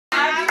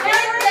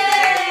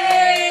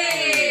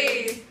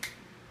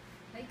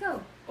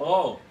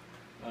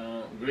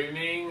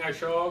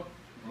Ashok,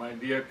 my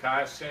dear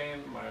cousin,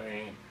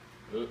 my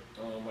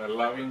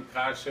loving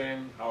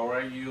cousin. How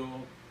are you?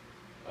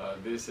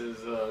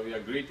 We are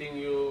greeting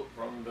you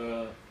from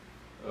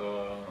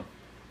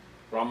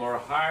our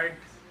heart.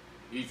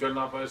 Each one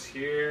of us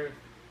here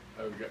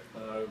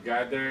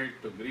gathered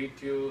to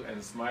greet you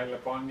and smile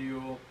upon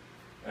you.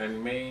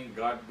 And may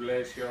God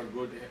bless your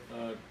good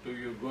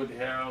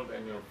health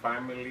and your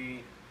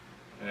family,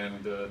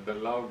 and the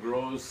love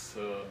grows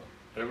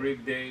every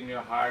day in your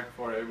heart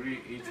for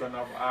each one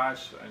of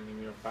us and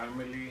in your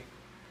family.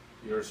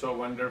 You're so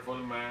wonderful,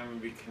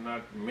 man. We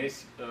cannot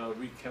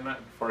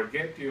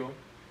forget you,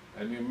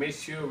 and we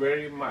miss you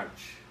very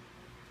much.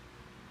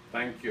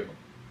 Thank you.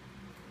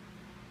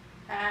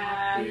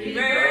 Happy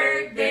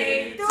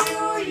birthday to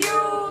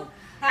you.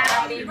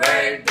 Happy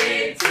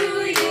birthday to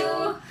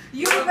you.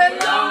 You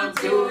belong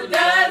to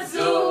the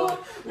zoo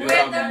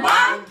with the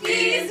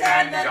monkeys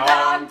and the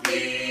dogs.